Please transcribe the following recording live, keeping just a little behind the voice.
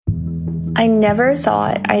I never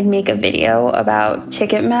thought I'd make a video about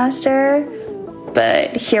Ticketmaster,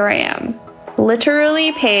 but here I am.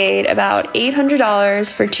 Literally paid about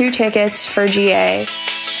 $800 for 2 tickets for GA.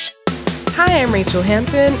 Hi, I'm Rachel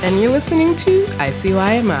Hampton, and you're listening to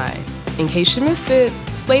ICYMI. In case you missed it,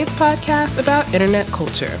 Slate's podcast about internet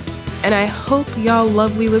culture. And I hope y'all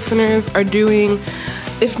lovely listeners are doing,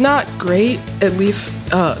 if not great, at least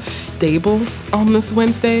stable on this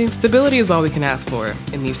Wednesday. Stability is all we can ask for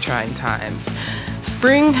in these trying times.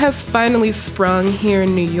 Spring has finally sprung here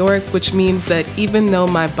in New York, which means that even though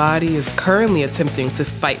my body is currently attempting to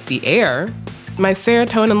fight the air, my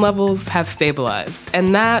serotonin levels have stabilized.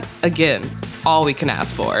 And that, again, all we can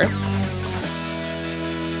ask for.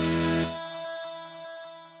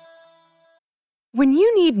 When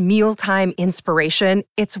you need mealtime inspiration,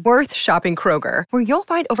 it's worth shopping Kroger, where you'll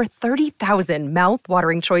find over 30,000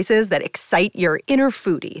 mouth-watering choices that excite your inner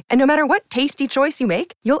foodie. And no matter what tasty choice you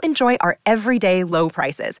make, you'll enjoy our everyday low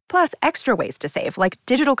prices, plus extra ways to save, like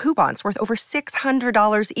digital coupons worth over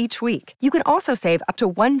 $600 each week. You can also save up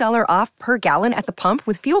to $1 off per gallon at the pump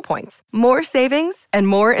with fuel points. More savings and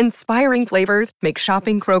more inspiring flavors make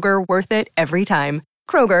shopping Kroger worth it every time.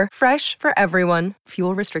 Kroger, fresh for everyone.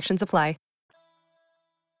 Fuel restrictions apply.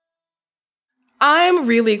 I'm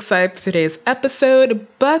really excited for today's episode,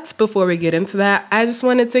 but before we get into that, I just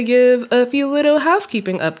wanted to give a few little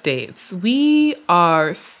housekeeping updates. We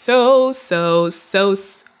are so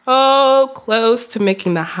close to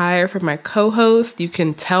making the hire for my co-host. You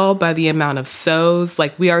can tell by the amount of so's,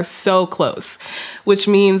 like we are so close, which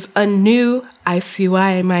means a new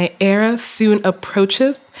ICYMI era soon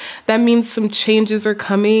approacheth. That means some changes are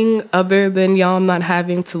coming other than y'all not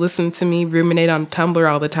having to listen to me ruminate on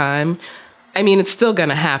Tumblr all the time. I mean, it's still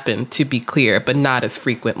gonna happen, to be clear, but not as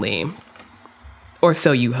frequently. Or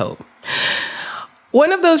so you hope.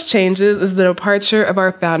 One of those changes is the departure of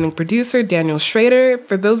our founding producer, Daniel Schrader.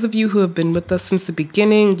 For those of you who have been with us since the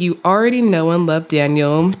beginning, you already know and love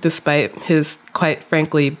Daniel, despite his, quite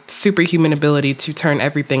frankly, superhuman ability to turn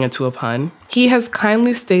everything into a pun. He has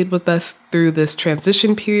kindly stayed with us through this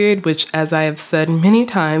transition period, which, as I have said many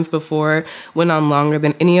times before, went on longer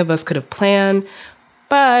than any of us could have planned.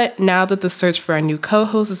 But now that the search for our new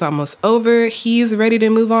co-host is almost over, he's ready to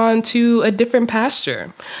move on to a different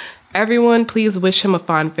pasture. Everyone, please wish him a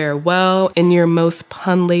fond farewell in your most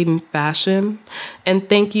pun-laden fashion. And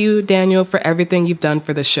thank you, Daniel, for everything you've done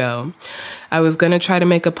for the show. I was going to try to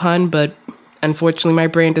make a pun, but unfortunately my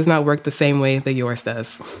brain does not work the same way that yours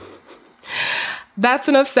does. That's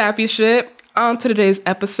enough sappy shit. On to today's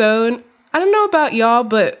episode. I don't know about y'all,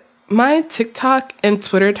 but my TikTok and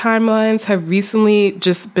Twitter timelines have recently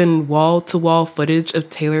just been wall-to-wall footage of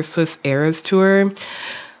Taylor Swift's Eras Tour,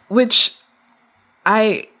 which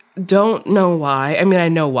I don't know why. I mean, I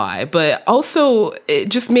know why, but also it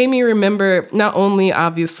just made me remember not only,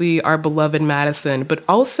 obviously, our beloved Madison, but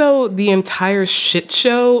also the entire shit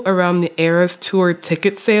show around the Eras Tour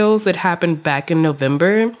ticket sales that happened back in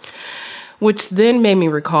November, which then made me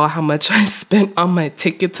recall how much I spent on my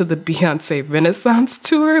ticket to the Beyoncé Renaissance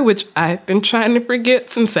tour, which I've been trying to forget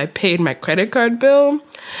since I paid my credit card bill.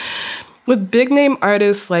 With big-name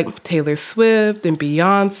artists like Taylor Swift and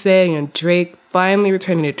Beyoncé and Drake finally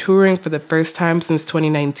returning to touring for the first time since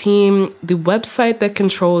 2019, the website that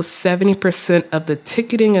controls 70% of the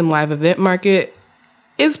ticketing and live event market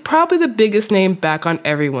is probably the biggest name back on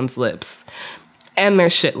everyone's lips and their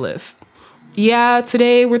shit list. Yeah,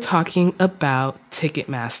 today we're talking about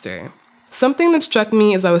Ticketmaster. Something that struck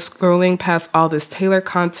me as I was scrolling past all this Taylor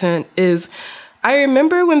content is I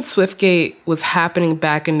remember when Swiftgate was happening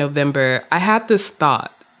back in November, I had this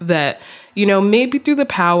thought that, you know, maybe through the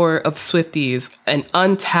power of Swifties, an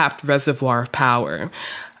untapped reservoir of power,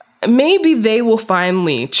 maybe they will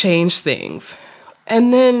finally change things.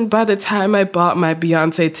 And then by the time I bought my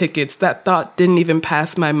Beyoncé tickets, that thought didn't even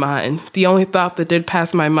pass my mind. The only thought that did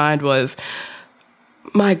pass my mind was,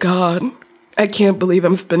 my God, I can't believe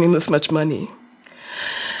I'm spending this much money.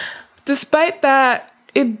 Despite that,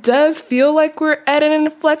 it does feel like we're at an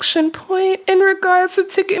inflection point in regards to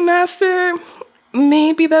Ticketmaster.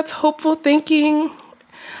 Maybe that's hopeful thinking.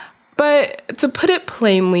 But to put it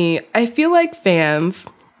plainly, I feel like fans,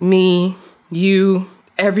 me, you,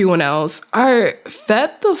 everyone else, are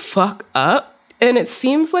fed the fuck up, and it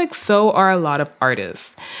seems like so are a lot of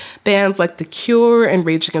artists. Bands like The Cure and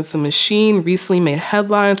Rage Against the Machine recently made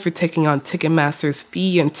headlines for taking on Ticketmaster's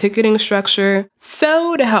fee and ticketing structure.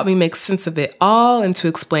 So to help me make sense of it all and to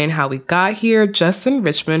explain how we got here, Justin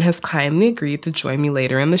Richmond has kindly agreed to join me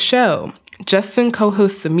later in the show. Justin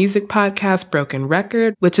co-hosts the music podcast Broken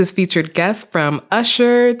Record, which has featured guests from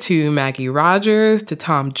Usher to Maggie Rogers to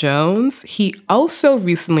Tom Jones. He also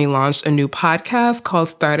recently launched a new podcast called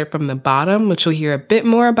Started from the Bottom, which you'll hear a bit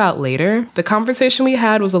more about later. The conversation we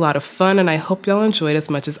had was a lot of fun, and I hope y'all enjoyed as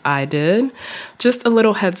much as I did. Just a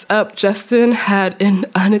little heads up, Justin had an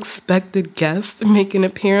unexpected guest make an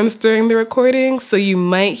appearance during the recording, so you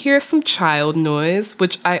might hear some child noise,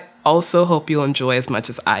 which I also hope you'll enjoy as much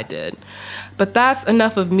as I did. But that's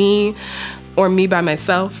enough of me, or me by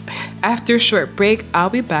myself. After a short break,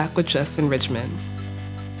 I'll be back with Justin Richmond.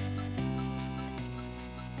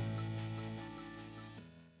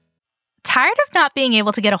 Tired of not being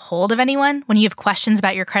able to get a hold of anyone when you have questions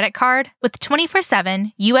about your credit card? With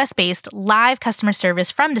 24/7 US-based live customer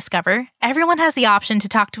service from Discover, everyone has the option to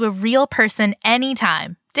talk to a real person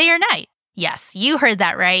anytime, day or night. Yes, you heard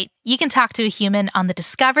that right. You can talk to a human on the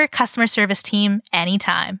Discover customer service team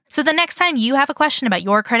anytime. So the next time you have a question about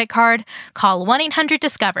your credit card, call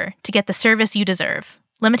 1-800-DISCOVER to get the service you deserve.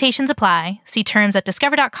 Limitations apply. See terms at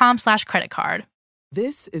discover.com/creditcard.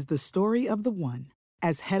 This is the story of the one.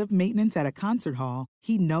 As head of maintenance at a concert hall,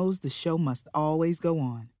 he knows the show must always go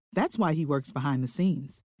on. That's why he works behind the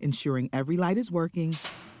scenes, ensuring every light is working,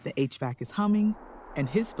 the HVAC is humming, and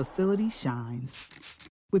his facility shines.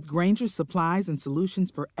 With Grainger's supplies and solutions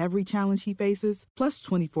for every challenge he faces, plus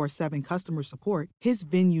 24/7 customer support, his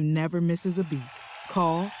venue never misses a beat.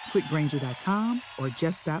 Call quickgrainger.com or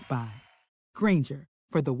just stop by. Grainger,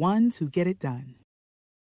 for the ones who get it done.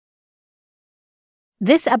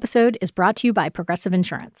 This episode is brought to you by Progressive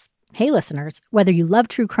Insurance. Hey, listeners, whether you love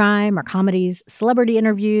true crime or comedies, celebrity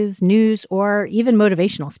interviews, news, or even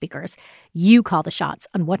motivational speakers, you call the shots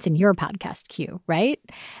on what's in your podcast queue, right?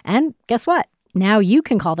 And guess what? Now you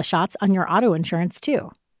can call the shots on your auto insurance, too.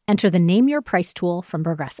 Enter the Name Your Price tool from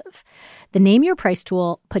Progressive. The Name Your Price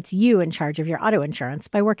tool puts you in charge of your auto insurance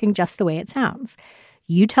by working just the way it sounds.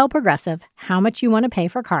 You tell Progressive how much you want to pay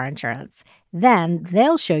for car insurance. Then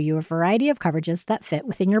they'll show you a variety of coverages that fit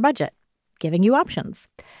within your budget, giving you options.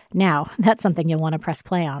 Now, that's something you'll want to press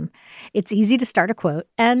play on. It's easy to start a quote,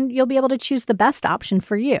 and you'll be able to choose the best option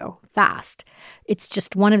for you fast. It's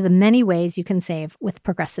just one of the many ways you can save with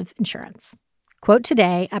Progressive Insurance. Quote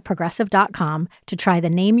today at Progressive.com to try the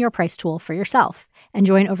Name Your Price tool for yourself and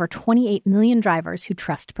join over 28 million drivers who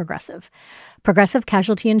trust Progressive. Progressive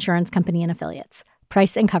Casualty Insurance Company and Affiliates.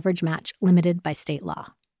 Price and coverage match limited by state law.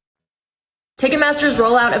 Ticketmaster's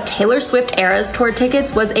rollout of Taylor Swift Eras tour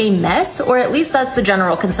tickets was a mess, or at least that's the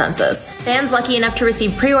general consensus. Fans lucky enough to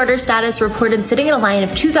receive pre-order status reported sitting in a line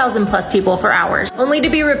of 2,000 plus people for hours, only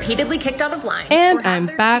to be repeatedly kicked out of line. And I'm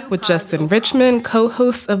back with Justin Richmond,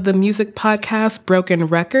 co-host of the music podcast Broken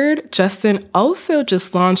Record. Justin also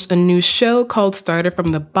just launched a new show called Started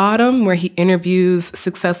from the Bottom, where he interviews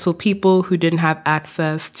successful people who didn't have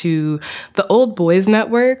access to the old boys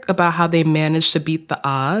network about how they managed to beat the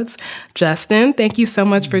odds. Justin, thank you so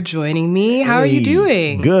much for joining me. How are you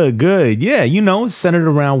doing? Good. Yeah, it's centered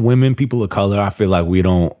around women, people of color. I feel like we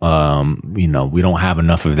don't have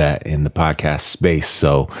enough of that in the podcast space.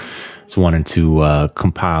 So just wanted to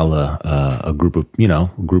compile a group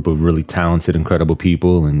of really talented, incredible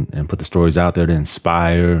people and put the stories out there to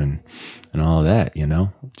inspire and all that,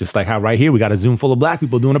 just like how right here we got a Zoom full of Black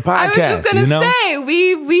people doing a podcast. I was just gonna say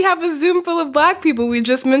we have a Zoom full of Black people. We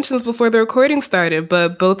just mentioned this before the recording started,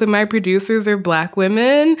 but both of my producers are Black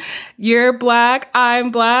women. You're Black, I'm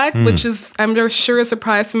Black, which is I'm sure a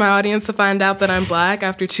surprise to my audience to find out that I'm Black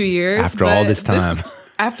after 2 years. After all this time.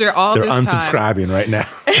 After all this time. They're unsubscribing right now.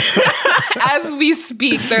 As we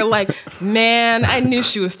speak, they're like, man, I knew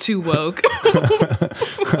she was too woke.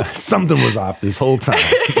 Something was off this whole time.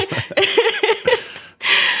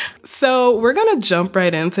 So we're going to jump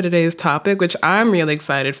right into today's topic, which I'm really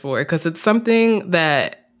excited for because it's something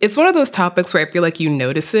that it's one of those topics where I feel like you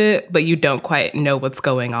notice it, but you don't quite know what's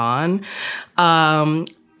going on.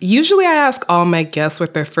 Usually I ask all my guests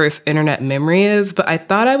what their first internet memory is, but I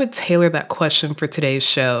thought I would tailor that question for today's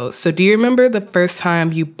show. So do you remember the first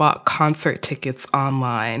time you bought concert tickets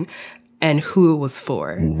online and who it was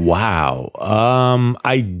for? Wow.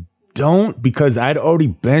 I don't, because I'd already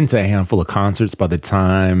been to a handful of concerts by the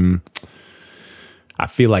time I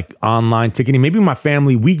feel like online ticketing. Maybe my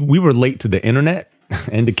family, we were late to the internet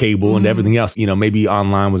and to cable and everything else. Maybe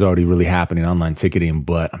online was already really happening, online ticketing.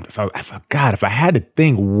 But if I had to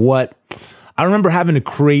think I remember having to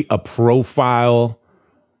create a profile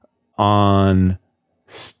on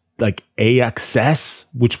like AXS,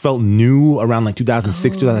 which felt new around like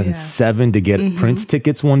 2006, 2007 to get Prince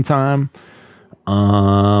tickets one time.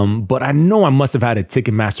 But I know I must have had a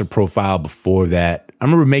Ticketmaster profile before that. I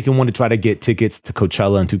remember making one to try to get tickets to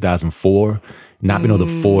Coachella in 2004, not being able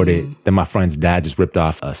to afford it. Then my friend's dad just ripped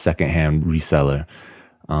off a secondhand reseller.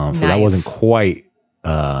 So that wasn't quite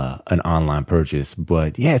an online purchase.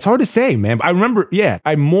 But yeah, it's hard to say, man. But I remember,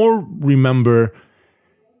 I more remember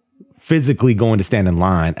physically going to stand in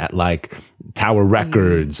line at like Tower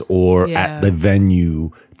Records or at the venue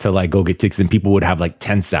to like go get tickets, and people would have like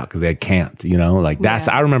tents out because they had camped, you know, like that's,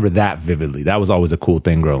 I remember that vividly. That was always a cool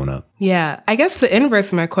thing growing up. Yeah. I guess the inverse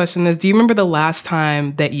of my question is, do you remember the last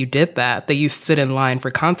time that you did that you stood in line for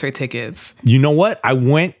concert tickets? You know what?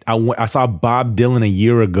 I saw Bob Dylan a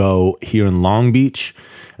year ago here in Long Beach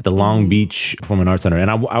at the Long Beach Performing Arts Center. And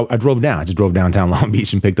I drove down. I just drove downtown Long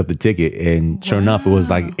Beach and picked up the ticket. And sure enough, it was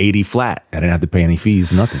like 80 flat. I didn't have to pay any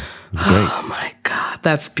fees, nothing. It was great. Oh my God.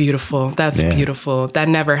 That's beautiful. That's beautiful. That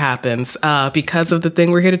never happens because of the thing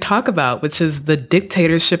we're here to talk about, which is the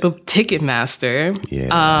dictatorship of Ticketmaster.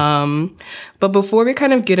 Yeah. But before we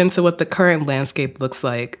kind of get into what the current landscape looks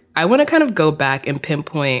like, I want to kind of go back and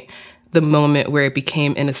pinpoint the moment where it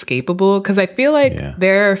became inescapable. Because I feel like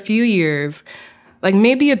there are a few years, like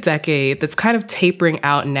maybe a decade, that's kind of tapering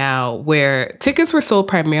out now, where tickets were sold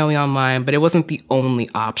primarily online, but it wasn't the only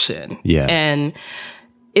option. Yeah. And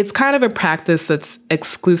it's kind of a practice that's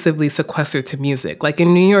exclusively sequestered to music. Like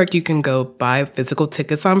in New York, you can go buy physical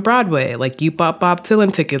tickets on Broadway. Like you bought Bob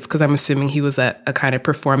Dylan tickets because I'm assuming he was at a kind of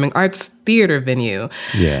performing arts theater venue.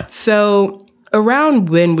 Yeah. So around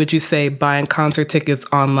when would you say buying concert tickets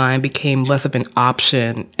online became less of an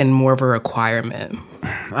option and more of a requirement?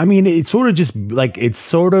 I mean, it sort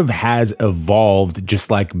of has evolved, just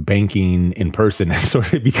like banking in person has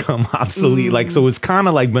sort of become obsolete. Like, so it's kind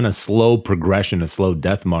of like been a slow progression, a slow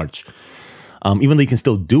death march. Even though you can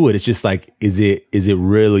still do it, it's just like, is it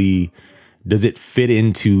really, does it fit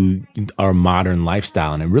into our modern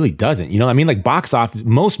lifestyle? And it really doesn't. You know, I mean, like box office,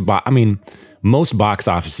 most box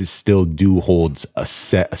offices still do hold a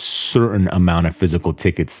certain amount of physical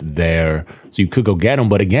tickets there. So you could go get them.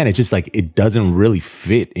 But again, it's just like, it doesn't really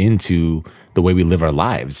fit into the way we live our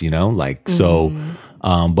lives, you know? Like, so,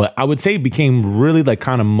 but I would say it became really like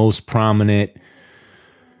kind of most prominent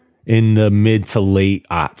in the mid to late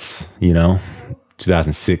aughts, you know?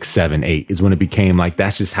 2006, 7, 8 is when it became like,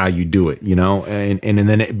 that's just how you do it, you know? And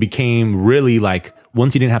then it became really like,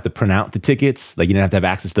 once you didn't have to print out the tickets, like you didn't have to have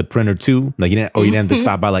access to the printer too, like you didn't have to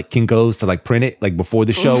stop by like Kinko's to like print it like before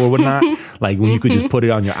the show or whatnot. Like when you could just put it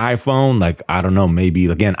on your iPhone, like, I don't know, maybe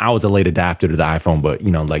again, I was a late adapter to the iPhone, but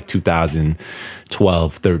you know, like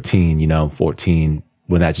 2012, 13, you know, 14,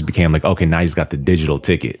 when that just became like, okay, now you just got the digital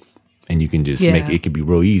ticket and you can just make it could be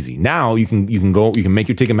real easy. Now you can make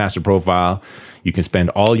your Ticketmaster profile. You can spend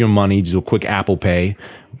all your money, just a quick Apple Pay,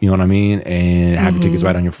 you know what I mean? And have your tickets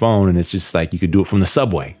right on your phone. And it's just like, you could do it from the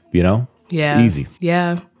subway, you know? Yeah. It's easy.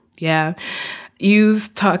 Yeah. Yeah. You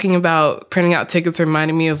talking about printing out tickets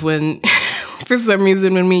reminded me of when, for some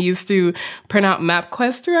reason, when we used to print out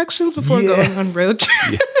MapQuest directions before going on road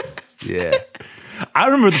trips. Yeah. I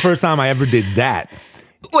remember the first time I ever did that.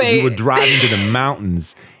 We were driving to the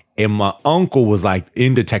mountains. And my uncle was like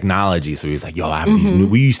into technology. So he was like, yo, I have these new,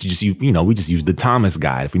 we used to just use, you know, we just used the Thomas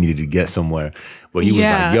guide if we needed to get somewhere. But he was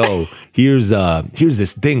like, yo, here's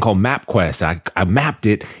this thing called MapQuest. I mapped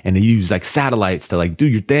it and they use like satellites to like do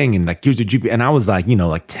your thing. And like, here's your GPS. And I was like, you know,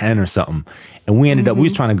 like 10 or something. And we ended up, we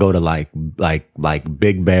was trying to go to like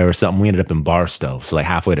Big Bear or something. We ended up in Barstow. So like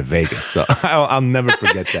halfway to Vegas. So I'll never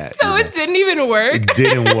forget that. So it didn't even work. It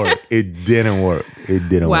didn't work.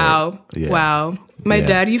 Wow. Yeah. Wow. My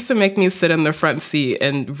dad used to make me sit in the front seat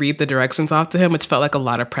and read the directions off to him, which felt like a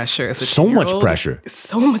lot of pressure as a So much pressure.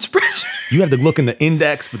 So much pressure. You had to look in the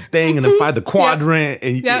index for the thing and then find the quadrant.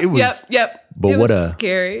 And it was But it was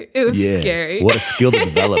scary. It was scary. What a skill to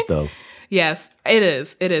develop, though. Yes, it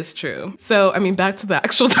is. It is true. So, I mean, back to the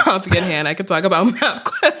actual topic at hand. I could talk about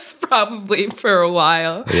MapQuest probably for a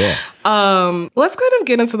while. Yeah. Let's kind of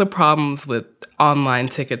get into the problems with online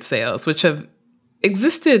ticket sales, which have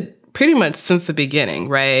existed pretty much since the beginning,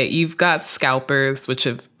 right? You've got scalpers, which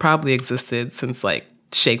have probably existed since like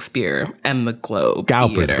Shakespeare and the Globe.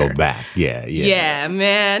 Scalpers Theater. go back. Yeah,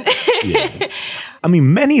 man. Yeah. I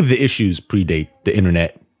mean, many of the issues predate the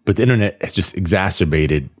internet, but the internet has just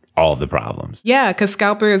exacerbated all of the problems. Yeah, because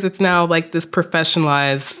scalpers, it's now like this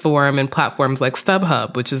professionalized forum and platforms like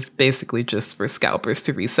StubHub, which is basically just for scalpers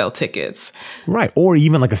to resell tickets. Right. Or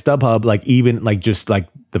even like a StubHub, like even like just like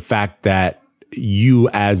the fact that you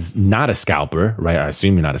as not a scalper, right? I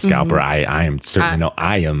assume you're not a scalper. I am certainly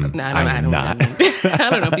I am not. I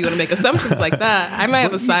don't know if you want to make assumptions like that. I might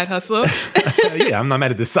have a side hustle. Yeah, I'm not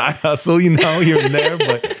mad at the side hustle, you know, here and there,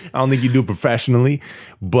 but I don't think you do it professionally.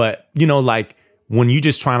 But, you know, like when you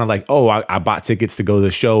just trying to like, oh, I bought tickets to go to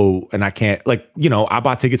the show and I can't, like, I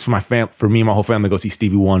bought tickets for for me and my whole family to go see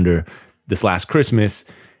Stevie Wonder this last Christmas.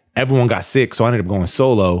 Everyone got sick, so I ended up going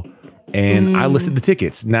solo, and I listed the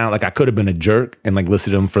tickets. Now, like, I could have been a jerk and like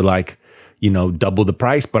listed them for like, double the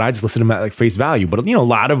price, but I just listed them at like face value. But a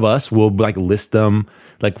lot of us will like list them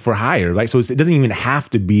like for higher, like, so it doesn't even have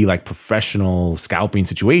to be like professional scalping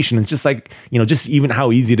situation. It's just like, just even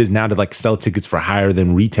how easy it is now to like sell tickets for higher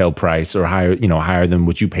than retail price or higher, higher than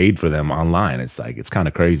what you paid for them online. It's like, it's kind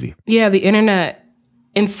of crazy. Yeah, the internet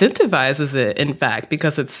incentivizes it, in fact,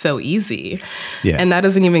 because it's so easy. Yeah. And that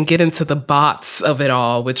doesn't even get into the bots of it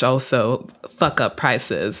all, which also fuck up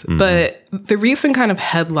prices. Mm-hmm. But the recent kind of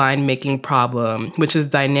headline making problem, which is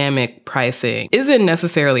dynamic pricing, isn't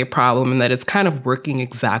necessarily a problem in that it's kind of working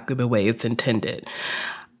exactly the way it's intended.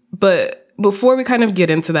 But before we kind of get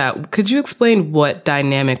into that, could you explain what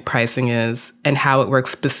dynamic pricing is and how it works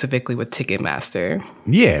specifically with Ticketmaster?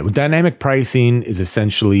 Yeah, with dynamic pricing is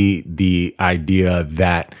essentially the idea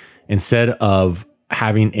that instead of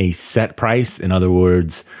having a set price, in other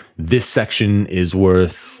words, this section is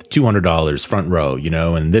worth $200 front row,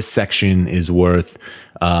 and this section is worth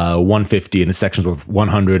 $150 and the section's worth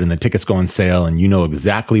 $100 and the tickets go on sale and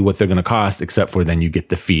exactly what they're going to cost, except for then you get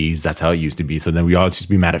the fees. That's how it used to be. So then we always used to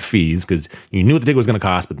be mad at fees because you knew what the ticket was going to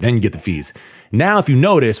cost, but then you get the fees. Now, if you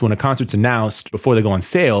notice, when a concert's announced before they go on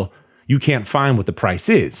sale, you can't find what the price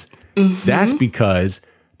is. Mm-hmm. That's because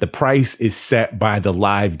the price is set by the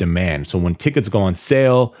live demand. So when tickets go on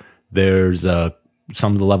sale, there's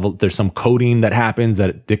some coding that happens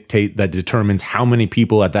that determines how many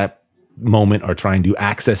people at that moment are trying to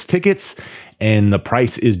access tickets, and the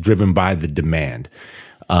price is driven by the demand.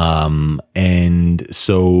 And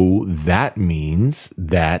so that means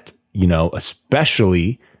that,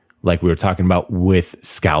 especially like we were talking about with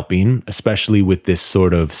scalping, especially with this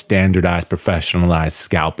sort of standardized, professionalized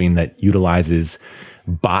scalping that utilizes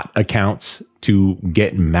bot accounts to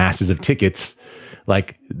get masses of tickets,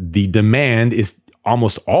 like the demand is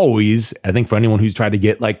almost always, I think, for anyone who's tried to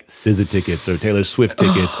get like SZA tickets or Taylor Swift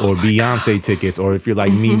tickets or Beyonce tickets, or if you're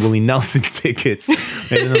like me, Willie Nelson tickets.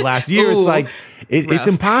 And in the last year, it's like, it's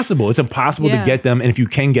impossible. It's impossible to get them. And if you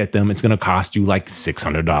can get them, it's going to cost you like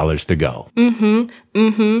 $600 to go.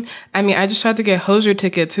 I mean, I just tried to get Hozier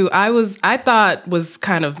tickets, who I thought was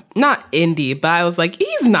kind of not indie, but I was like,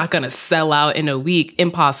 he's not going to sell out in a week.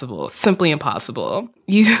 Impossible. Simply impossible.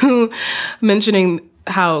 You mentioning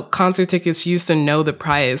how concert tickets used to know the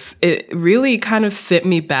price, it really kind of sent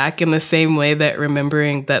me back in the same way that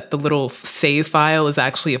remembering that the little save file is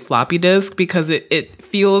actually a floppy disk, because it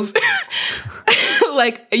feels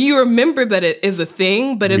like you remember that it is a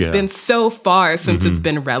thing, but it's been so far since it's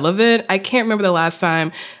been relevant. I can't remember the last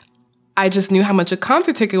time I just knew how much a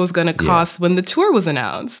concert ticket was going to cost when the tour was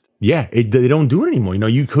announced. Yeah, they don't do it anymore.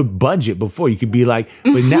 You could budget before. You could be like,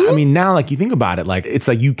 but now, like, you think about it, like, it's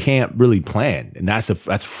like you can't really plan, and that's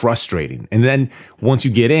frustrating. And then once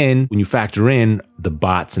you get in, when you factor in the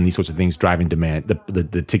bots and these sorts of things driving demand,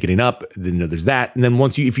 the ticketing up, then there's that. And then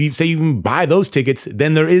if you say you can buy those tickets,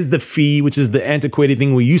 then there is the fee, which is the antiquated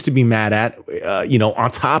thing we used to be mad at,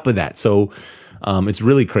 on top of that. So it's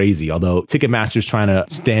really crazy, although Ticketmaster's trying to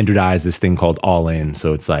standardize this thing called all-in.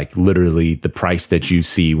 So it's like literally the price that you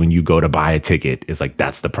see when you go to buy a ticket is like,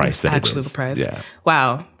 that's the price that actually it is. The price. Yeah.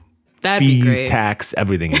 Wow. That'd Fees, be great. tax,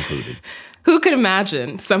 everything included. Who could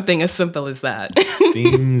imagine something as simple as that?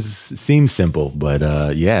 Seems simple, but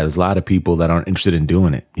there's a lot of people that aren't interested in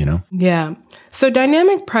doing it, Yeah. So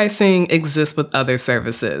dynamic pricing exists with other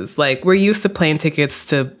services. Like, we're used to plane tickets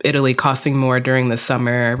to Italy costing more during the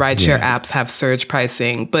summer. Rideshare apps have surge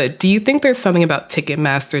pricing. But do you think there's something about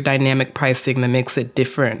Ticketmaster dynamic pricing that makes it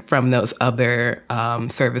different from those other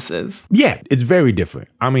services? Yeah, it's very different.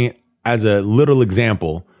 I mean, as a little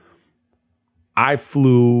example, I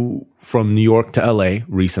flew from New York to LA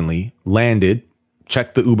recently, landed,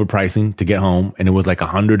 checked the Uber pricing to get home, and it was like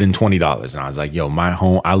 $120. And I was like, yo, my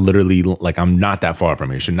home, I literally, like, I'm not that far from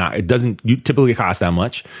here. It doesn't typically cost that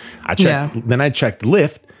much. Then I checked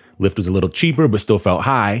Lyft. Lyft was a little cheaper, but still felt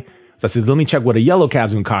high. So I said, let me check what a yellow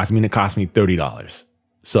cab's gonna cost me, and it cost me $30.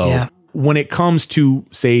 So when it comes to,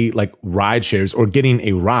 say, like ride shares or getting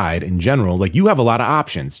a ride in general, like, you have a lot of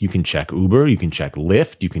options. You can check Uber, you can check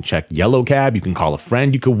Lyft, you can check yellow cab, you can call a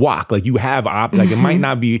friend, you could walk. Like, you have like, it might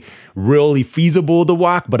not be really feasible to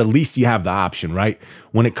walk, but at least you have the option, right?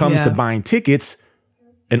 When it comes to buying tickets,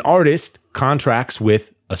 an artist contracts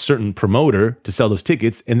with a certain promoter to sell those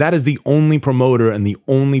tickets, and that is the only promoter and the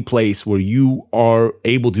only place where you are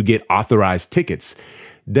able to get authorized tickets.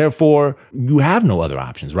 Therefore, you have no other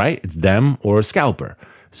options, right? It's them or a scalper.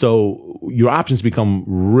 So your options become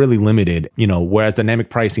really limited, whereas dynamic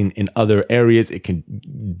pricing in other areas,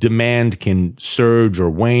 demand can surge or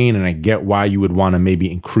wane. And I get why you would want to maybe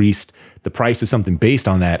increase the price of something based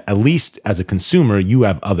on that. At least as a consumer, you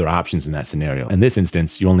have other options in that scenario. In this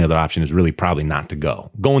instance, your only other option is really probably not to go.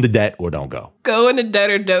 Go into debt or don't go. Go into debt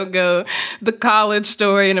or don't go. The college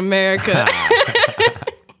story in America.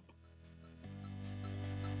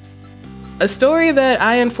 A story that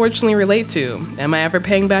I unfortunately relate to. Am I ever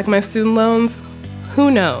paying back my student loans? Who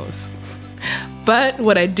knows? But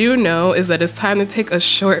what I do know is that it's time to take a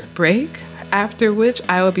short break, after which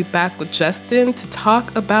I will be back with Justin to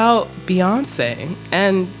talk about Beyonce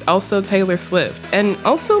and also Taylor Swift and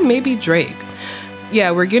also maybe Drake. Yeah,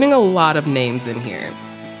 we're getting a lot of names in here.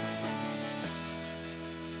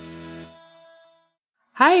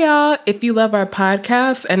 Hi, y'all. If you love our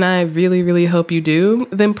podcast, and I really, really hope you do,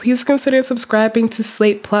 then please consider subscribing to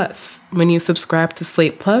Slate Plus. When you subscribe to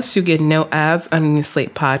Slate Plus, you get no ads on any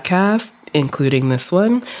Slate podcast, including this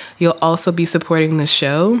one. You'll also be supporting the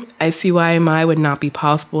show. ICYMI would not be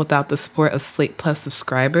possible without the support of Slate Plus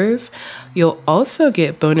subscribers. You'll also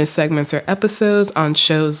get bonus segments or episodes on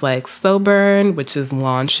shows like Slow Burn, which is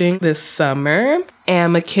launching this summer,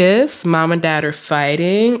 Amicus, Mom and Dad Are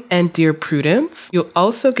Fighting, and Dear Prudence. You'll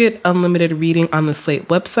also get unlimited reading on the Slate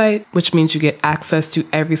website, which means you get access to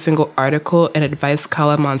every single article and advice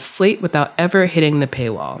column on Slate without ever hitting the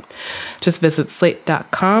paywall. Just visit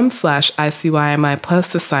slate.com/ICYMI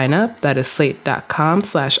Plus to sign up. That is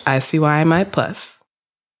slate.com/ICYMI Plus.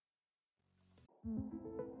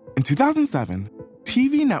 In 2007,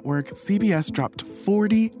 TV network CBS dropped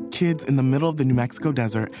 40 kids in the middle of the New Mexico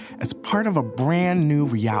desert as part of a brand new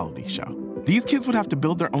reality show. These kids would have to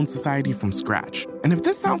build their own society from scratch. And if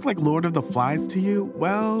this sounds like Lord of the Flies to you,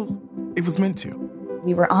 well, it was meant to.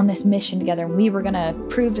 We were on this mission together, and we were going to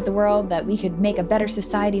prove to the world that we could make a better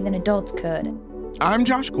society than adults could. I'm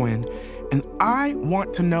Josh Gwynn, and I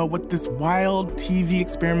want to know what this wild TV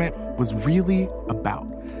experiment was really about.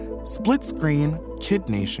 Split Screen, Kid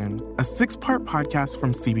Nation, a 6-part podcast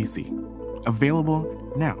from CBC.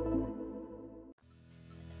 Available now.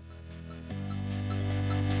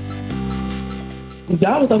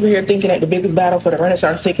 Y'all was over here thinking that the biggest battle for the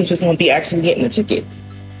Renaissance tickets was going to be actually getting the ticket.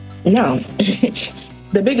 No.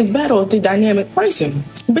 The biggest battle is the dynamic pricing.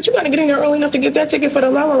 But you got to get in there early enough to get that ticket for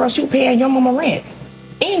the lower, or else you paying your mama rent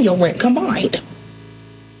and your rent combined.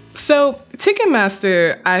 So,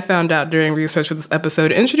 Ticketmaster, I found out during research for this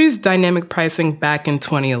episode, introduced dynamic pricing back in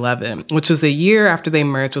 2011, which was a year after they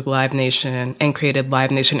merged with Live Nation and created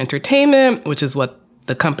Live Nation Entertainment, which is what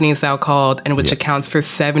the company is now called, and which accounts for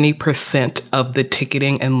 70% of the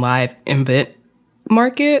ticketing and live event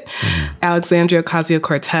market. Alexandria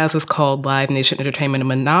Ocasio-Cortez has called Live Nation Entertainment a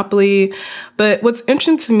monopoly. But what's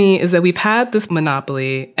interesting to me is that we've had this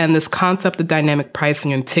monopoly and this concept of dynamic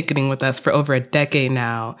pricing and ticketing with us for over a decade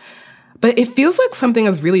now. But it feels like something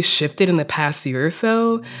has really shifted in the past year or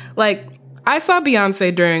so. Like, I saw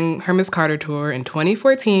Beyonce during her Miss Carter tour in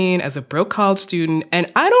 2014 as a broke college student,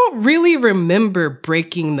 and I don't really remember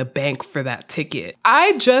breaking the bank for that ticket.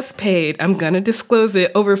 I just paid, I'm gonna disclose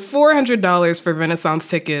it, over $400 for Renaissance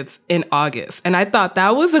tickets in August, and I thought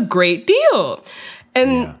that was a great deal.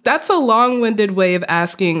 And that's a long-winded way of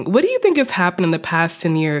asking, what do you think has happened in the past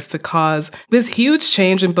 10 years to cause this huge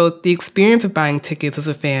change in both the experience of buying tickets as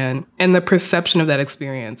a fan and the perception of that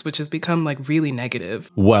experience, which has become like really negative?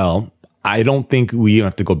 Well, I don't think we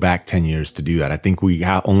have to go back 10 years to do that. I think we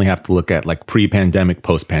only have to look at like pre-pandemic,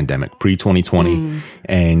 post-pandemic, pre-2020.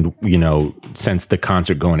 And, since the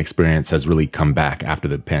concert going experience has really come back after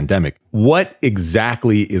the pandemic. What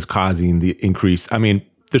exactly is causing the increase? I mean,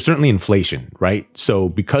 there's certainly inflation, right? So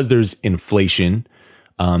because there's inflation,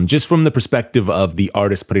 just from the perspective of the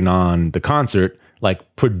artist putting on the concert,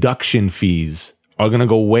 like production fees are going to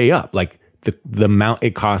go way up. Like, the amount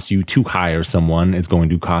it costs you to hire someone is going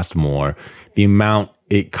to cost more. The amount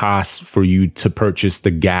it costs for you to purchase the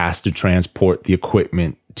gas to transport the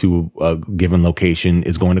equipment to a given location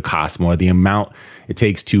is going to cost more. The amount it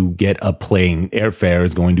takes to get a plane airfare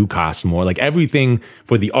is going to cost more. Like, everything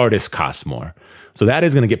for the artist costs more. So that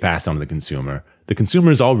is going to get passed on to the consumer. The consumer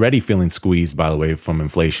is already feeling squeezed, by the way, from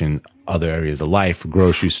inflation, other areas of life,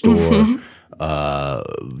 grocery store,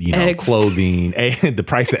 eggs. Clothing, the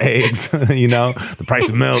price of eggs, the price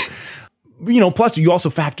of milk, plus you also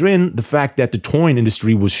factor in the fact that the touring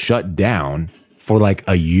industry was shut down for like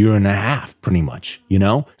a year and a half, pretty much, you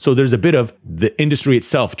know? So there's a bit of the industry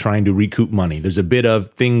itself trying to recoup money. There's a bit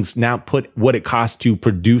of things now put what it costs to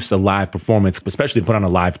produce a live performance, especially to put on a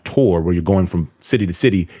live tour where you're going from city to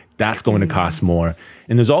city. That's going to cost more.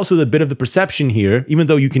 And there's also a bit of the perception here, even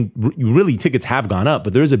though tickets have gone up,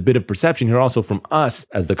 but there is a bit of perception here also from us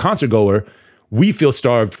as the concert goer. We feel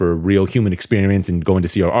starved for a real human experience and going to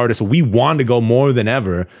see our artists. So we want to go more than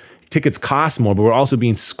ever. Tickets cost more, but we're also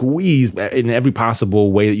being squeezed in every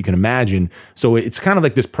possible way that you can imagine. So it's kind of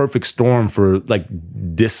like this perfect storm for like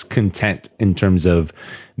discontent in terms of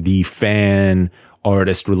the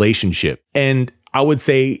fan-artist relationship. And I would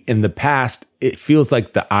say in the past, it feels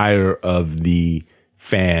like the ire of the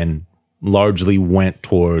fan largely went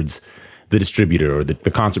towards the distributor or the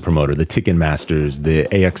concert promoter, the ticket masters, the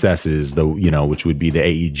AXSs, which would be the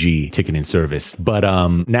AEG ticketing service. But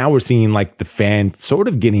now we're seeing like the fan sort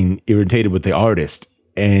of getting irritated with the artist.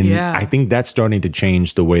 And I think that's starting to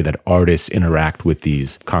change the way that artists interact with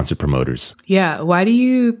these concert promoters. Yeah. Why do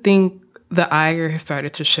you think the ire has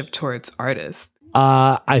started to shift towards artists?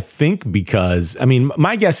 I think because,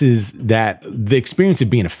 my guess is that the experience of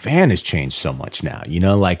being a fan has changed so much now,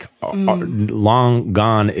 long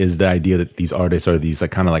gone is the idea that these artists are these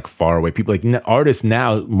like kind of like far away people. Like artists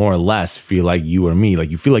now more or less feel like you or me,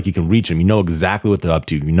 like you feel like you can reach them. You know exactly what they're up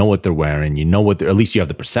to. You know what they're wearing. You know at least you have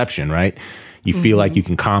the perception, right? You feel like you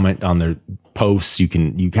can comment on their posts.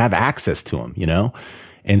 You have access to them, you know?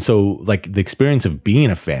 And so like the experience of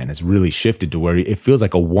being a fan has really shifted to where it feels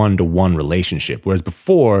like a one-to-one relationship. Whereas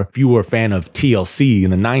before, if you were a fan of TLC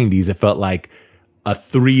in the 90s, it felt like a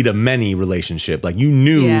three-to-many relationship. Like you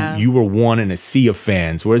knew you were one in a sea of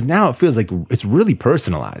fans. Whereas now it feels like it's really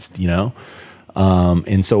personalized, you know?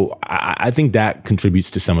 And so I think that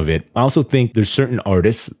contributes to some of it. I also think there's certain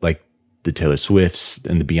artists like the Taylor Swifts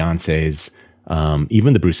and the Beyoncés,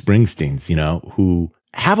 even the Bruce Springsteens, you know, who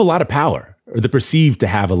have a lot of power. Or they're perceived to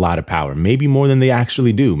have a lot of power, maybe more than they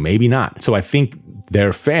actually do, maybe not. So I think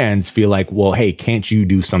their fans feel like, well, hey, can't you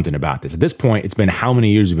do something about this? At this point, it's been how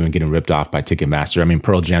many years we've been getting ripped off by Ticketmaster?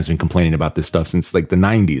 Pearl Jam's been complaining about this stuff since like the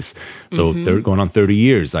 90s. So they're going on 30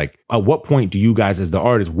 years. Like, at what point do you guys as the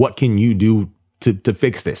artists, what can you do to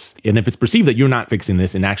fix this? And if it's perceived that you're not fixing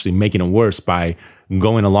this and actually making it worse by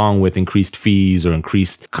going along with increased fees or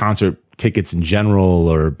increased concert tickets in general,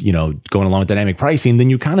 or, you know, going along with dynamic pricing, then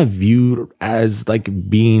you kind of view as like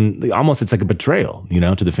being almost, it's like a betrayal, you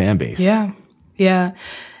know, to the fan base. Yeah. Yeah.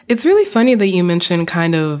 It's really funny that you mentioned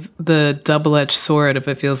kind of the double-edged sword of,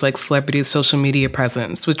 it feels like, celebrities' social media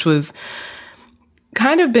presence, which was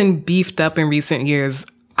kind of been beefed up in recent years.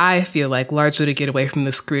 I feel like largely to get away from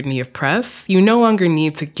the scrutiny of press. You no longer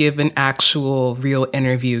need to give an actual real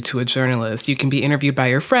interview to a journalist. You can be interviewed by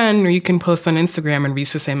your friend, or you can post on Instagram and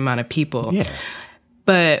reach the same amount of people. Yeah.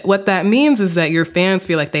 But what that means is that your fans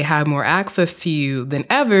feel like they have more access to you than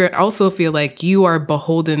ever, and also feel like you are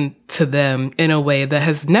beholden to them in a way that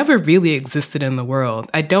has never really existed in the world.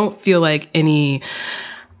 I don't feel like any,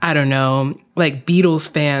 I don't know, like Beatles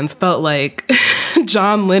fans felt like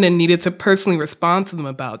John Lennon needed to personally respond to them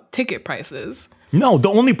about ticket prices. No, the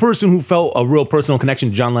only person who felt a real personal connection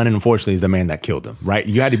to John Lennon, unfortunately, is the man that killed him, right?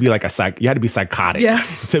 You had to be like you had to be psychotic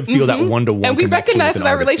to feel that one-to-one and we connection recognize with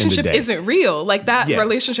that relationship isn't real. Like that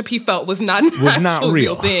relationship he felt was not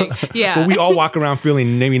real thing. Yeah. But we all walk around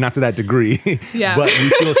feeling, maybe not to that degree, yeah. But we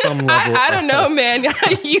feel some level. I don't know, man.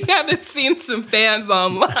 You haven't seen some fans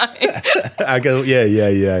online. I guess,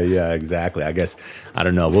 yeah, exactly. I guess, I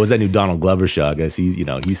don't know. What was that new Donald Glover show? I guess he's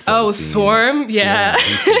Swarm? Yeah.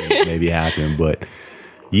 Maybe happened, but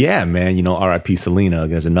yeah, man, you know, R.I.P. Selena,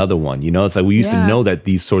 there's another one. You know, it's like we used to know that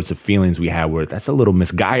these sorts of feelings we had were, that's a little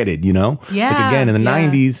misguided, you know? Yeah. Like again, in the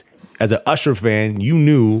 90s, as an Usher fan, you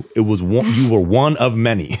knew it was you were one of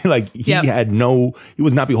many. Like he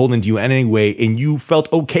was not beholden to you in any way, and you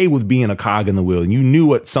felt okay with being a cog in the wheel. And you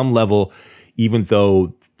knew at some level, even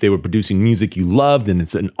though they were producing music you loved and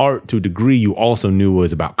it's an art to a degree, you also knew it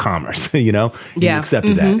was about commerce, you know? You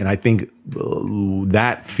accepted that. And I think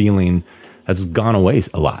that feeling has gone away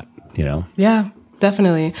a lot, you know? Yeah,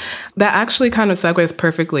 definitely. That actually kind of segues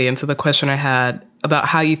perfectly into the question I had about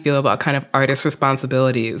how you feel about kind of artist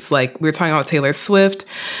responsibilities. Like we were talking about Taylor Swift.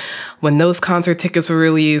 When those concert tickets were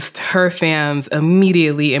released, her fans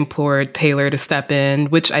immediately implored Taylor to step in,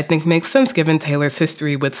 which I think makes sense given Taylor's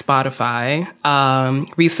history with Spotify.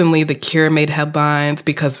 Recently, The Cure made headlines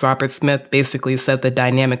because Robert Smith basically said the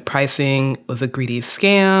dynamic pricing was a greedy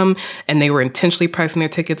scam and they were intentionally pricing their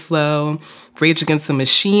tickets low. Rage Against the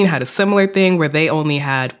Machine had a similar thing where they only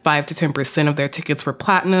had 5 to 10% of their tickets were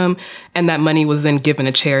platinum, and that money was then given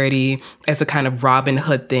to charity as a kind of Robin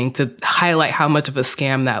Hood thing to highlight how much of a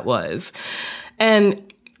scam that was.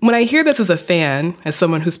 And when I hear this as a fan, as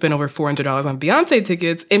someone who spent over $400 on Beyonce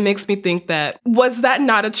tickets, it makes me think that, was that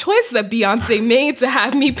not a choice that Beyonce made to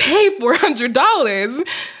have me pay $400?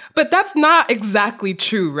 But that's not exactly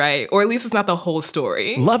true, right? Or at least it's not the whole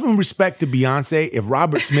story. Love and respect to Beyonce. If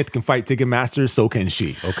Robert Smith can fight Ticketmaster, so can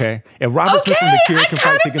she, okay? If Robert Smith from The Cure can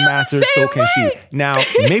fight Ticketmaster, so can she. Now,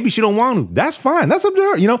 maybe she don't want to. That's fine. That's up to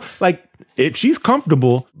her. You know, like, if she's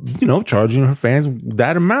comfortable, you know, charging her fans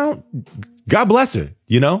that amount, God bless her,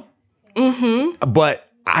 you know? Mm-hmm. But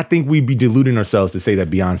I think we'd be deluding ourselves to say that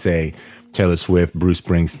Beyonce, Taylor Swift, Bruce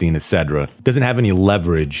Springsteen, etc., doesn't have any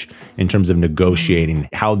leverage in terms of negotiating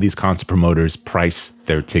how these concert promoters price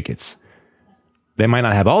their tickets. They might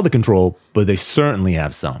not have all the control, but they certainly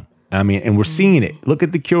have some. I mean, and we're seeing it. Look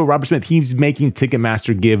at The Cure, Robert Smith. He's making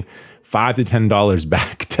Ticketmaster give $5 to $10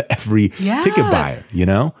 back to every ticket buyer, you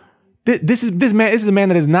know? This is a man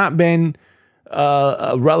that has not been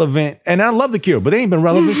relevant, and I love The Cure, but they ain't been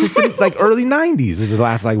relevant since the like early 90s. This is the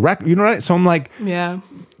last like record, you know, right? So I'm like,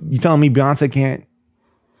 you telling me Beyonce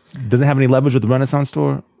doesn't have any leverage with the Renaissance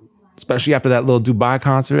tour, especially after that little Dubai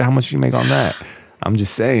concert? How much she make on that? I'm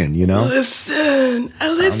just saying, you know. Listen.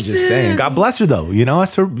 I'm just saying. God bless her, though. You know,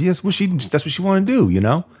 that's her. That's what she wanted to do. You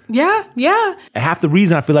know. Yeah. And half the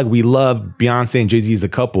reason I feel like we love Beyonce and Jay-Z as a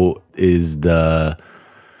couple is the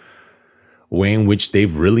way in which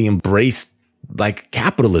they've really embraced like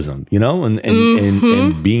capitalism, you know,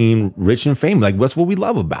 and being rich and famous. Like, that's what we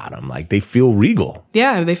love about them. Like, they feel regal.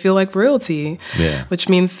 Yeah, they feel like royalty. Yeah. Which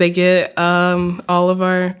means they get all of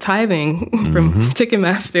our tithing from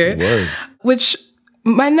Ticketmaster. Word. Which,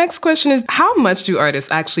 my next question is, how much do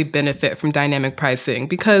artists actually benefit from dynamic pricing?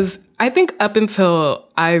 Because I think up until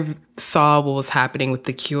I saw what was happening with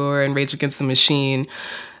The Cure and Rage Against the Machine,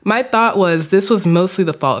 my thought was this was mostly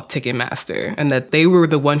the fault of Ticketmaster and that they were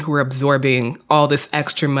the one who were absorbing all this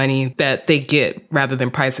extra money that they get rather than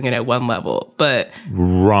pricing it at one level. But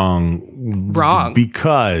wrong.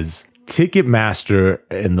 Because Ticketmaster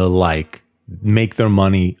and the like make their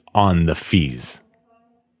money on the fees.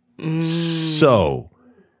 So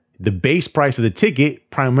the base price of the ticket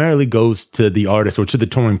primarily goes to the artist or to the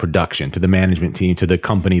touring production, to the management team, to the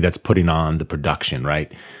company that's putting on the production,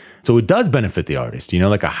 right? So it does benefit the artist, you know,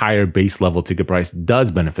 like a higher base level ticket price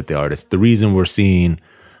does benefit the artist. The reason we're seeing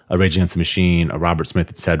a Rage Against the Machine, a Robert Smith,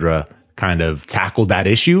 et cetera, kind of tackle that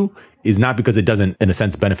issue is not because it doesn't, in a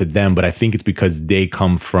sense, benefit them, but I think it's because they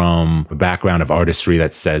come from a background of artistry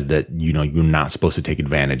that says that, you know, you're not supposed to take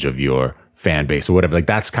advantage of your fan base or whatever. Like,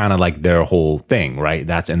 that's kind of like their whole thing, right?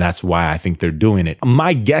 That's why I think they're doing it.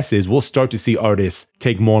 My guess is we'll start to see artists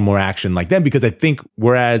take more and more action like them, because I think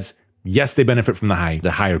whereas yes, they benefit from the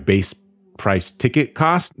higher base price ticket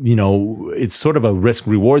cost, you know, it's sort of a risk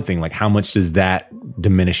reward thing. Like, how much does that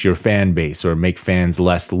diminish your fan base or make fans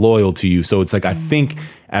less loyal to you? So it's like, I think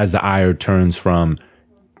as the ire turns from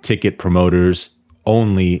ticket promoters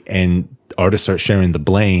only and artists start sharing the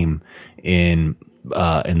blame in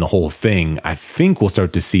the whole thing, I think we'll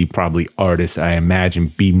start to see probably artists, I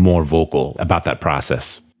imagine, be more vocal about that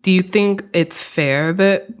process. Do you think it's fair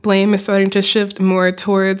that blame is starting to shift more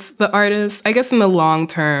towards the artists? I guess in the long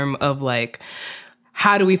term of like,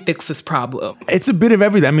 how do we fix this problem? It's a bit of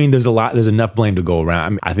everything. I mean, there's enough blame to go around. I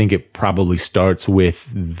mean, I think it probably starts with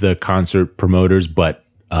the concert promoters, but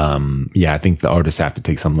I think the artists have to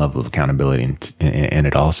take some level of accountability in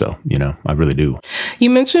it also, you know, I really do. You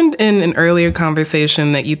mentioned in an earlier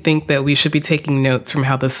conversation that you think that we should be taking notes from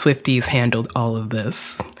how the Swifties handled all of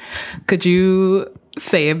this. Could you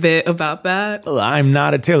say a bit about that? Well, I'm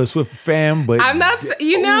not a Taylor Swift fan, but I'm not,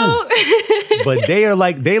 you know. But they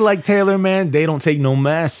like Taylor, man. They don't take no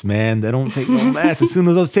mess, man. They don't take no mess. As soon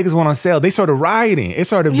as those tickets went on sale, they started rioting. It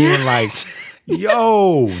started being like,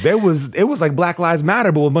 yo, it was like Black Lives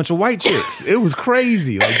Matter, but with a bunch of white chicks. It was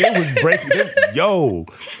crazy. Like, they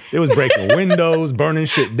was breaking windows, burning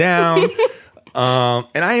shit down.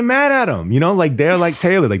 And I ain't mad at them, you know, like they're like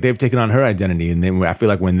Taylor, like they've taken on her identity. And then I feel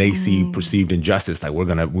like when they see perceived injustice, like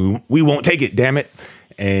we won't take it, damn it.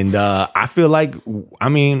 And I feel like, I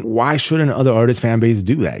mean, why shouldn't other artists' fan base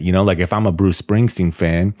do that? You know, like if I'm a Bruce Springsteen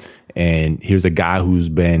fan and here's a guy who's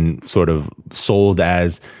been sort of sold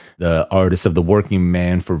as the artist of the working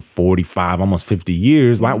man for 45, almost 50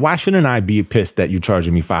 years. Why shouldn't I be pissed that you're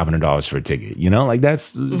charging me $500 for a ticket? You know, like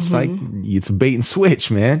it's like, it's a bait and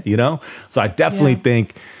switch, man, you know? So I definitely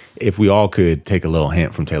think if we all could take a little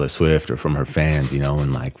hint from Taylor Swift or from her fans, you know,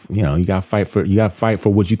 and like, you know, you got to fight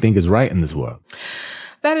for what you think is right in this world.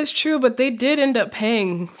 That is true, but they did end up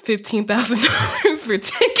paying $15,000 for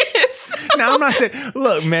tickets. Now, I'm not saying,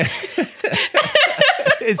 look, man,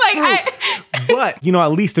 it's like true. But, you know,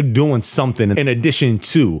 at least they're doing something in addition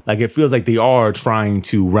to, like, it feels like they are trying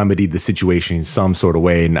to remedy the situation in some sort of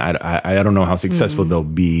way. And I don't know how successful they'll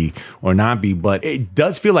be or not be, but it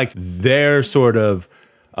does feel like their sort of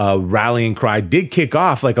rallying cry did kick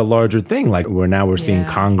off like a larger thing, like where now we're seeing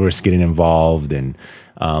Congress getting involved and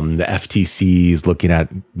the FTC is looking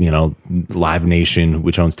at, you know, Live Nation,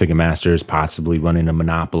 which owns Ticketmasters, possibly running a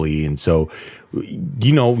monopoly. And so,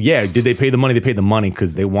 you know, did they pay the money? They paid the money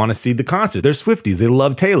because they want to see the concert. They're Swifties. They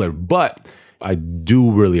love Taylor. But I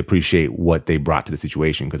do really appreciate what they brought to the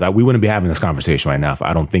situation because we wouldn't be having this conversation right now if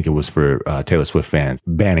I don't think it was for Taylor Swift fans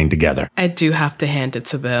banding together. I do have to hand it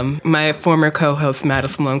to them. My former co-host,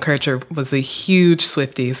 Madison Malone Kircher, was a huge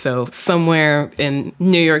Swiftie. So somewhere in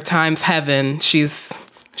New York Times heaven, she's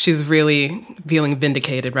really feeling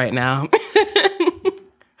vindicated right now.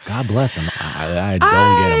 God bless them. I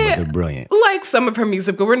don't get them, but they're brilliant. Like some of her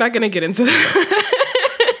music, but we're not going to get into that.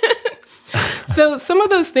 So some of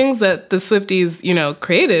those things that the Swifties, you know,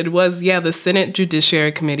 created was, the Senate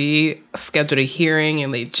Judiciary Committee scheduled a hearing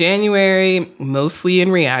in late January, mostly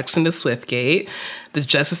in reaction to Swiftgate. The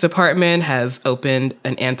Justice Department has opened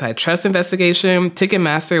an antitrust investigation.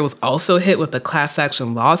 Ticketmaster was also hit with a class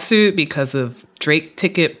action lawsuit because of Drake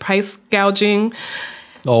ticket price gouging.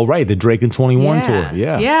 Oh, right. The Drake and 21 tour.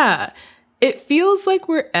 Yeah. Yeah. It feels like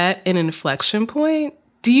we're at an inflection point.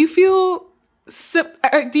 Do you feel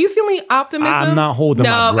any optimism? I'm not holding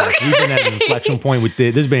my breath. We've been at an inflection point with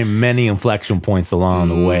this. There's been many inflection points along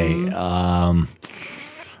the way.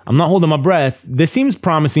 I'm not holding my breath. This seems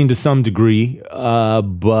promising to some degree,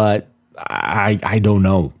 but I don't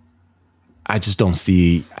know. I just don't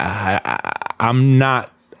see. I'm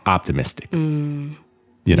not optimistic.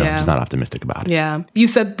 You know, I'm just not optimistic about it. Yeah. You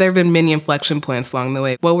said there have been many inflection points along the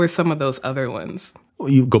way. What were some of those other ones?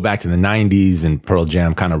 You go back to the 90s and Pearl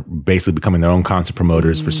Jam kind of basically becoming their own concert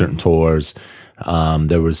promoters for certain tours.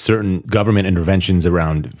 There was certain government interventions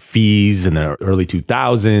around fees in the early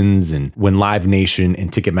 2000s. And when Live Nation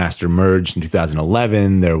and Ticketmaster merged in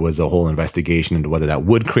 2011, there was a whole investigation into whether that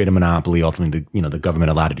would create a monopoly. Ultimately, the government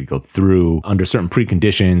allowed it to go through under certain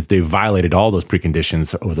preconditions. They violated all those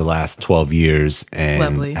preconditions over the last 12 years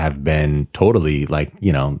and have been totally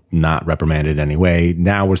not reprimanded in any way.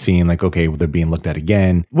 Now we're seeing okay, they're being looked at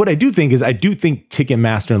again. What I do think is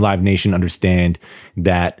Ticketmaster and Live Nation understand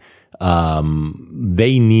that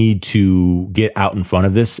they need to get out in front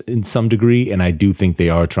of this in some degree. And I do think they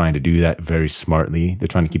are trying to do that very smartly. They're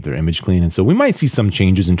trying to keep their image clean. And so we might see some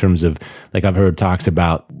changes in terms of, I've heard talks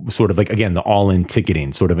about sort of again, the all-in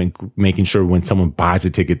ticketing, sort of making sure when someone buys a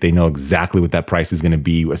ticket, they know exactly what that price is going to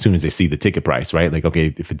be as soon as they see the ticket price, right?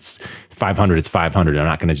 Okay, if it's 500, it's 500. I'm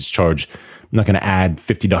not going to just charge, I'm not going to add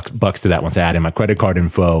 $50 to that once I add in my credit card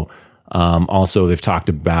info. Also, they've talked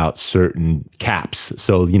about certain caps.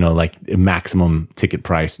 So, a maximum ticket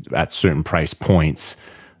price at certain price points.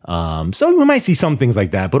 So we might see some things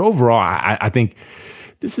like that. But overall, I think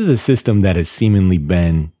this is a system that has seemingly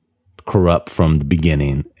been corrupt from the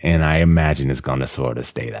beginning. And I imagine it's going to sort of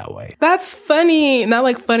stay that way. That's funny.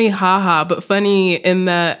 Not funny, haha, but funny in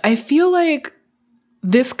that I feel like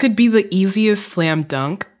this could be the easiest slam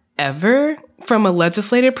dunk ever. From a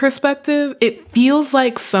legislative perspective, it feels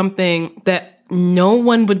like something that no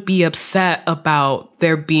one would be upset about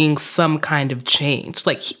there being some kind of change.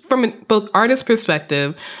 From both artist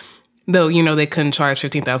perspective, though, they couldn't charge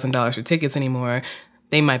 $15,000 for tickets anymore,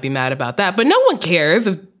 they might be mad about that. But no one cares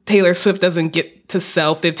if Taylor Swift doesn't get to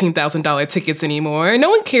sell $15,000 tickets anymore.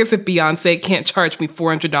 No one cares if Beyonce can't charge me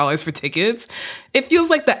 $400 for tickets. It feels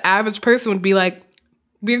like the average person would be like,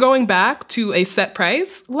 we're going back to a set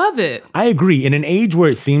price. Love it. I agree. In an age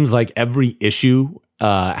where it seems like every issue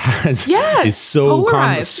is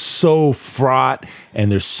so fraught,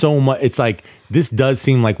 and there's so much. It's this does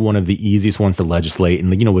seem like one of the easiest ones to legislate,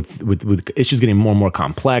 and with issues getting more and more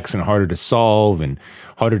complex and harder to solve and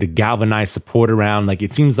harder to galvanize support around.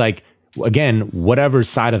 It seems like, again, whatever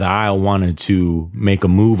side of the aisle wanted to make a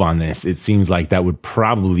move on this, it seems like that would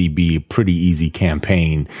probably be a pretty easy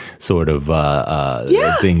campaign sort of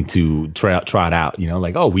thing to trot out.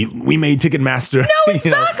 We made Ticketmaster. No,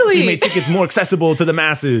 exactly. We made tickets more accessible to the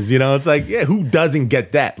masses. It's who doesn't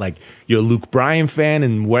get that? You're a Luke Bryan fan,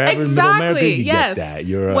 and wherever in Middle America, you get that.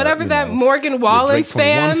 You're whatever that Morgan Wallen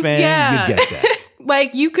fan, you get that.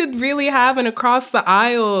 You could really have an across the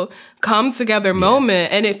aisle come together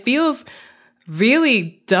moment, and it feels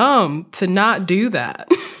really dumb to not do that.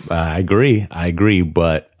 I agree,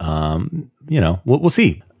 but we'll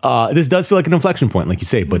see. This does feel like an inflection point, like you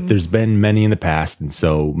say, but there's been many in the past. And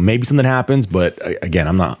so maybe something happens, but again,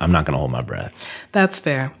 I'm not going to hold my breath. That's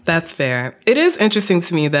fair. It is interesting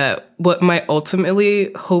to me that what might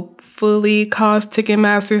ultimately, hopefully cause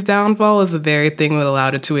Ticketmaster's downfall is the very thing that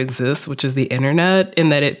allowed it to exist, which is the internet, in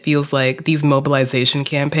that it feels like these mobilization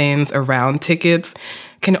campaigns around tickets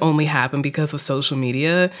can only happen because of social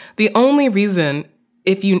media. The only reason,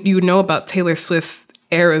 if you know about Taylor Swift's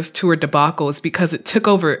Eras tour debacle, is because it took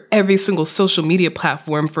over every single social media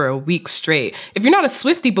platform for a week straight. If you're not a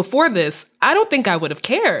Swiftie before this, I don't think I would have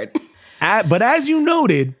cared. But as you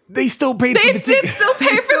noted, they still paid for the ticket. They did still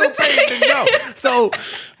pay for the ticket. So,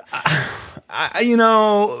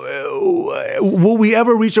 will we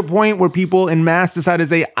ever reach a point where people en masse decide to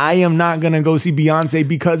say, I am not going to go see Beyonce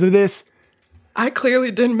because of this? I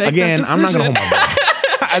clearly didn't make that decision. I'm not going to hold my breath.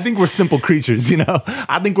 I think we're simple creatures,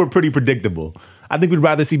 I think we're pretty predictable. I think we'd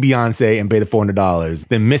rather see Beyonce and pay the $400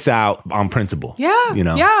 than miss out on principle. Yeah.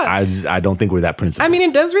 I don't think we're that principled. I mean,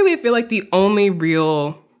 it does really feel like the only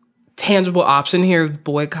real tangible option here is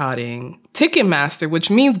boycotting Ticketmaster, which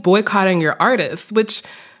means boycotting your artist, which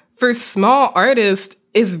for small artists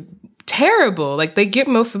is terrible. Like, they get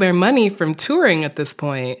most of their money from touring at this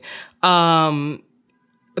point.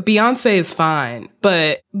 Beyonce is fine,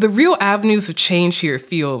 but the real avenues of change here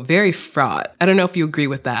feel very fraught. I don't know if you agree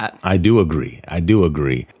with that. I do agree. I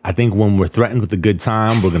think when we're threatened with a good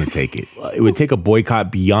time, we're going to take it. It would take a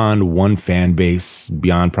boycott beyond one fan base,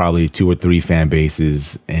 beyond probably 2 or 3 fan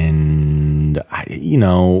bases. And,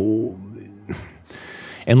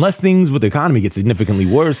 unless things with the economy get significantly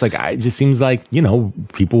worse, it just seems like,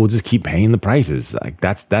 people will just keep paying the prices. Like,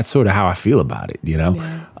 that's sort of how I feel about it,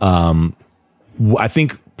 Yeah. I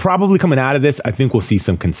think probably coming out of this, I think we'll see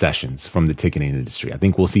some concessions from the ticketing industry. I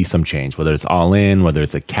think we'll see some change, whether it's all in, whether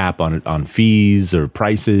it's a cap on fees or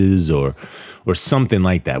prices or something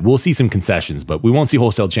like that. We'll see some concessions, but we won't see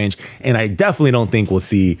wholesale change. And I definitely don't think we'll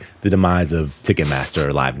see the demise of Ticketmaster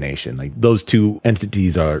or Live Nation. Like, those two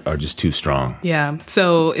entities are just too strong. Yeah.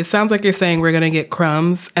 So it sounds like you're saying we're going to get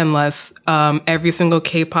crumbs unless every single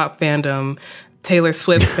K-pop fandom, Taylor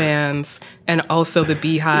Swift fans, and also the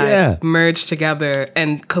Beehive merge together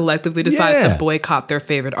and collectively decide to boycott their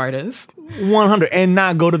favorite artists. 100, and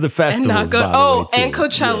not go to the festivals. And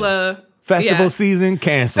Coachella. Yeah. Festival season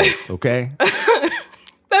canceled, okay?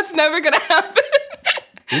 That's never going to happen.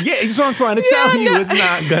 Yeah, that's what I'm trying to tell you. It's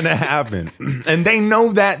not going to happen. And they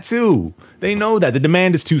know that too. They know that. The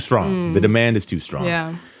demand is too strong.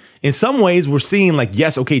 Yeah. In some ways, we're seeing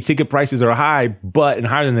ticket prices are high, and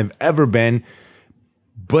higher than they've ever been.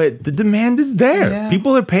 But the demand is there. Yeah.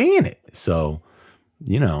 People are paying it. So,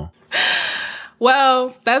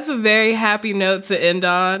 Well, that's a very happy note to end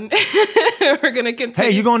on. We're going to continue.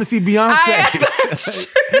 Hey, you're going to see Beyonce.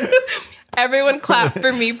 Everyone clap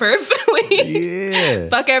for me personally. Yeah.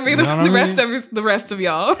 Fuck everyone. The rest of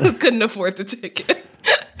y'all who couldn't afford the ticket.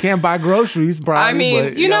 Can't buy groceries, probably. I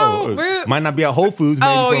mean, we might not be at Whole Foods. We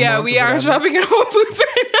are shopping at Whole Foods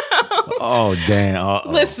right now. Oh,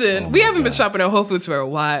 damn. Listen, we haven't been shopping at Whole Foods for a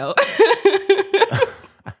while.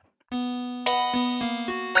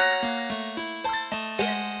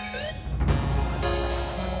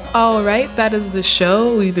 All right, that is the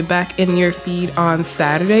show. We'll be back in your feed on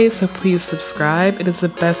Saturday, so please subscribe. It is the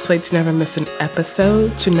best way to never miss an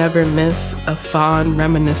episode, to never miss a fond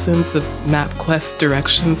reminiscence of MapQuest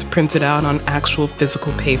directions printed out on actual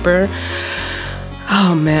physical paper.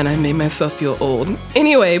 Oh man, I made myself feel old.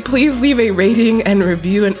 Anyway, please leave a rating and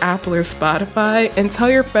review in Apple or Spotify, and tell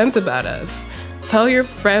your friends about us. Tell your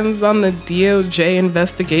friends on the DOJ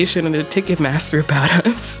investigation and the Ticketmaster about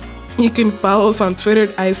us. You can follow us on Twitter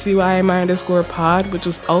at ICYMI_pod, which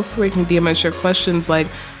is also where you can DM us your questions like,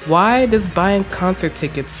 why does buying concert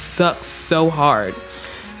tickets suck so hard?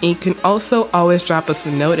 And you can also always drop us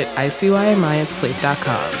a note at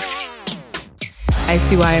ICYMI@slate.com.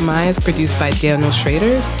 ICYMI is produced by Daniel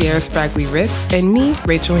Schrader, Sierra Spragley-Ricks, and me,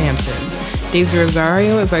 Rachel Hampton. Daisy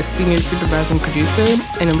Rosario is our senior supervising producer,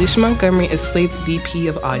 and Alicia Montgomery is Slate's VP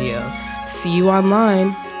of audio. See you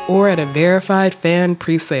online or at a verified fan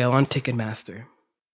presale on Ticketmaster.